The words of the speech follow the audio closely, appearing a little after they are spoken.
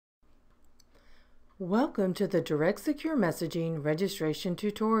Welcome to the Direct Secure Messaging registration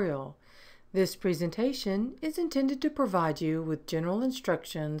tutorial. This presentation is intended to provide you with general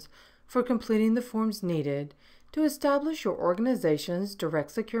instructions for completing the forms needed to establish your organization's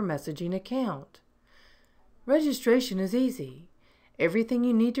Direct Secure Messaging account. Registration is easy. Everything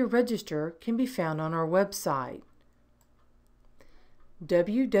you need to register can be found on our website,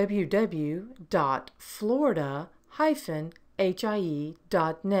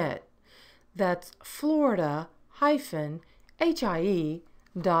 www.florida-hie.net. That's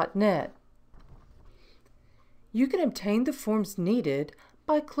florida-hie.net. You can obtain the forms needed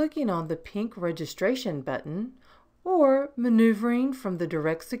by clicking on the pink registration button or maneuvering from the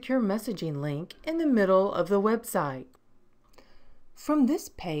Direct Secure Messaging link in the middle of the website. From this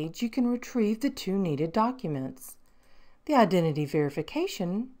page, you can retrieve the two needed documents: the identity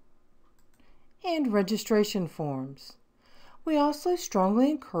verification and registration forms. We also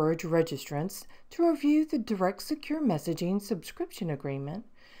strongly encourage registrants to review the Direct Secure Messaging subscription agreement,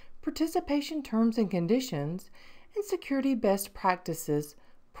 participation terms and conditions, and security best practices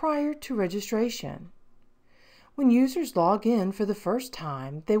prior to registration. When users log in for the first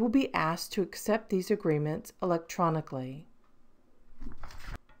time, they will be asked to accept these agreements electronically.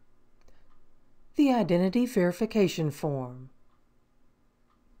 The Identity Verification Form.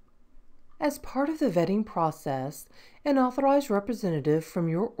 As part of the vetting process, an authorized representative from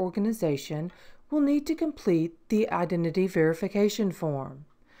your organization will need to complete the Identity Verification Form.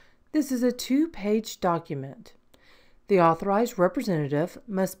 This is a two-page document. The authorized representative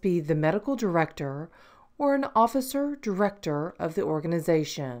must be the medical director or an officer director of the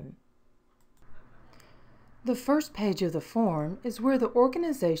organization. The first page of the form is where the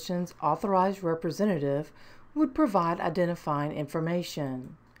organization's authorized representative would provide identifying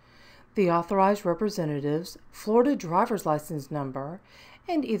information. The authorized representative's Florida driver's license number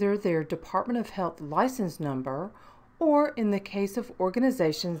and either their Department of Health license number, or in the case of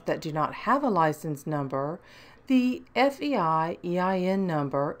organizations that do not have a license number, the FEI-EIN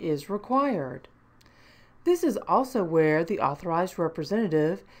number is required. This is also where the authorized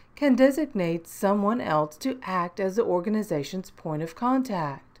representative can designate someone else to act as the organization's point of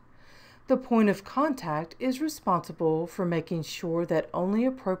contact. The point of contact is responsible for making sure that only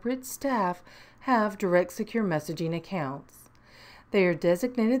appropriate staff have Direct Secure Messaging accounts. They are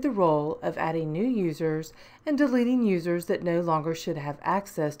designated the role of adding new users and deleting users that no longer should have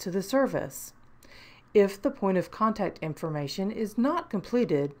access to the service. If the point of contact information is not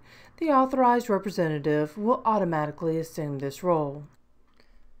completed, the authorized representative will automatically assume this role.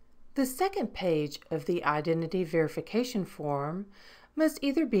 The second page of the Identity Verification Form must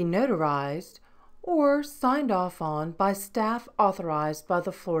either be notarized or signed off on by staff authorized by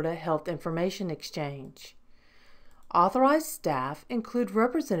the Florida Health Information Exchange. Authorized staff include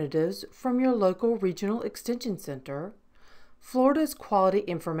representatives from your local regional extension center, Florida's Quality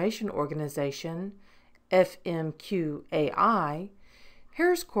Information Organization, FMQAI,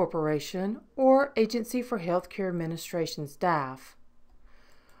 Harris Corporation, or Agency for Healthcare Administration staff.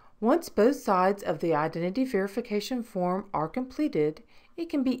 Once both sides of the identity verification form are completed, it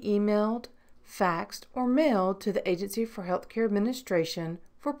can be emailed, faxed, or mailed to the Agency for Healthcare Administration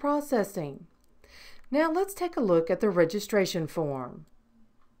for processing. Now let's take a look at the registration form.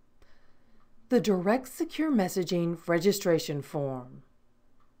 The Direct Secure Messaging Registration Form.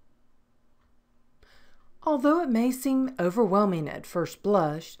 Although it may seem overwhelming at first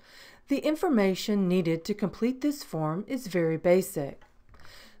blush, the information needed to complete this form is very basic.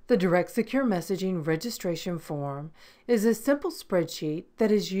 The Direct Secure Messaging Registration Form is a simple spreadsheet that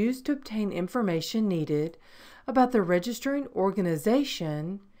is used to obtain information needed about the registering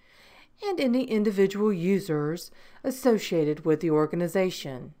organization and any individual users associated with the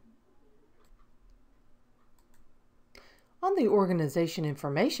organization. On the Organization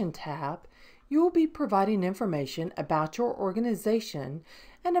Information tab, you will be providing information about your organization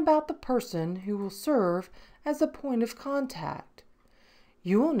and about the person who will serve as a point of contact.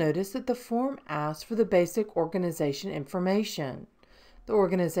 You will notice that the form asks for the basic organization information: the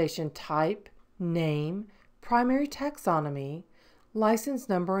organization type, name, primary taxonomy, license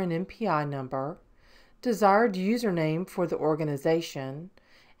number and MPI number, desired username for the organization,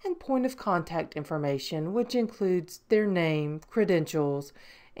 and point of contact information, which includes their name, credentials,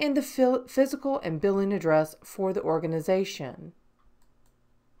 and the physical and billing address for the organization.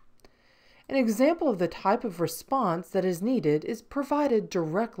 An example of the type of response that is needed is provided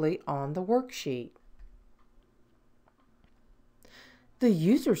directly on the worksheet. The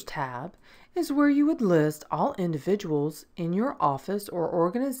Users tab is where you would list all individuals in your office or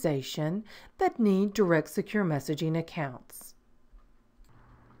organization that need Direct Secure Messaging accounts.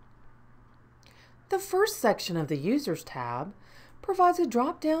 The first section of the Users tab provides a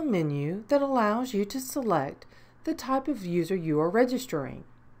drop-down menu that allows you to select the type of user you are registering.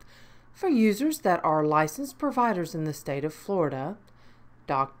 For users that are licensed providers in the state of Florida,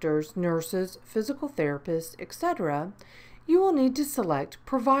 doctors, nurses, physical therapists, etc., you will need to select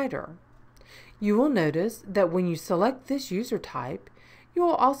Provider. You will notice that when you select this user type, you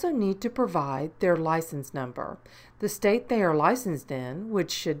will also need to provide their license number, the state they are licensed in,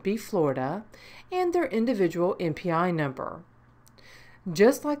 which should be Florida, and their individual MPI number.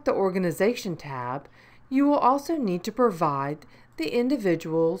 Just like the Organization tab, you will also need to provide the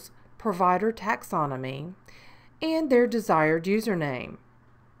individual's provider taxonomy and their desired username.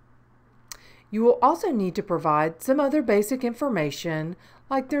 You will also need to provide some other basic information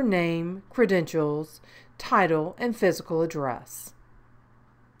like their name, credentials, title, and physical address.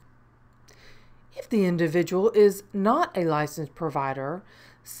 If the individual is not a licensed provider,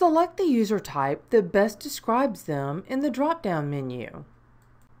 select the user type that best describes them in the drop-down menu.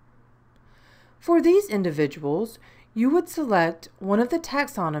 For these individuals, you would select one of the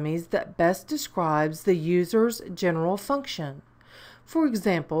taxonomies that best describes the user's general function. For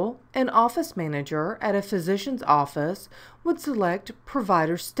example, an office manager at a physician's office would select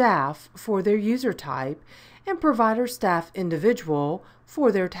provider staff for their user type and provider staff individual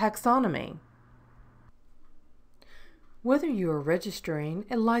for their taxonomy. Whether you are registering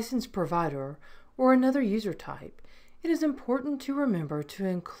a licensed provider or another user type, it is important to remember to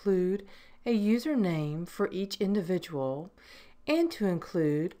include a username for each individual and to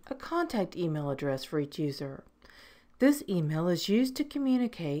include a contact email address for each user. This email is used to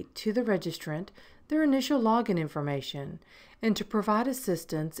communicate to the registrant their initial login information and to provide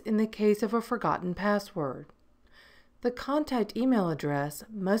assistance in the case of a forgotten password. The contact email address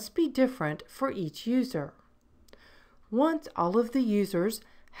must be different for each user. Once all of the users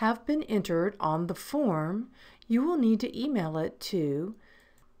have been entered on the form, you will need to email it to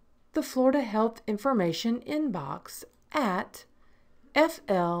the Florida Health Information Inbox at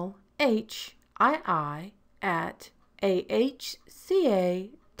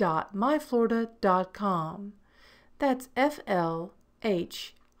flhii@ahca.myflorida.com. That's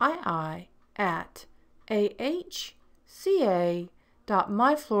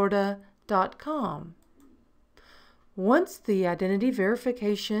flhii@ahca.myflorida.com. Once the identity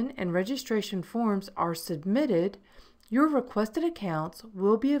verification and registration forms are submitted, your requested accounts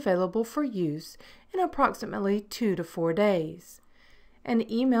will be available for use in approximately 2 to 4 days. An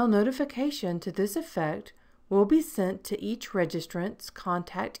email notification to this effect will be sent to each registrant's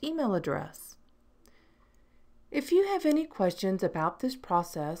contact email address. If you have any questions about this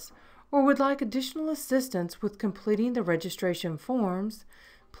process or would like additional assistance with completing the registration forms,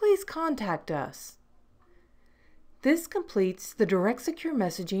 please contact us. This completes the Direct Secure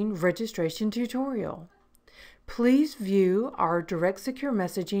Messaging registration tutorial. Please view our Direct Secure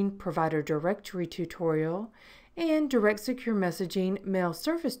Messaging Provider Directory tutorial and Direct Secure Messaging Mail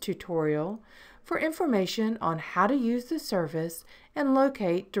Service tutorial for information on how to use the service and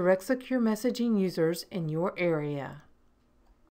locate Direct Secure Messaging users in your area.